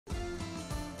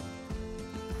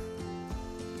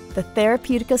The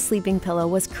Therapeutica Sleeping Pillow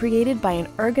was created by an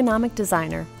ergonomic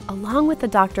designer along with the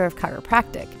Doctor of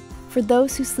Chiropractic for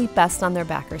those who sleep best on their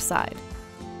back or side.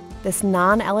 This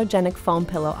non-allergenic foam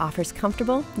pillow offers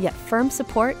comfortable yet firm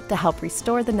support to help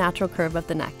restore the natural curve of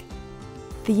the neck.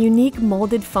 The unique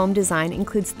molded foam design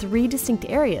includes 3 distinct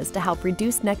areas to help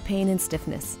reduce neck pain and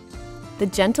stiffness. The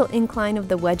gentle incline of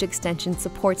the wedge extension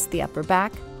supports the upper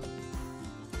back.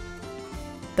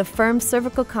 The firm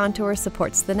cervical contour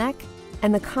supports the neck,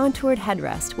 and the contoured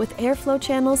headrest with airflow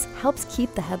channels helps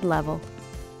keep the head level.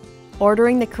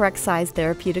 Ordering the correct size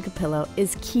Therapeutica pillow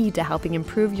is key to helping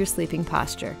improve your sleeping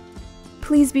posture.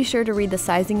 Please be sure to read the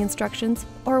sizing instructions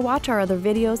or watch our other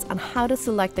videos on how to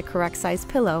select the correct size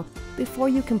pillow before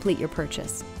you complete your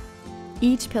purchase.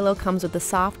 Each pillow comes with a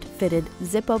soft, fitted,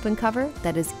 zip-open cover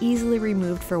that is easily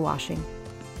removed for washing.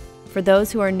 For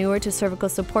those who are newer to cervical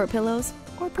support pillows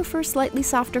or prefer slightly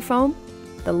softer foam,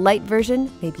 the light version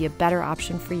may be a better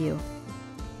option for you.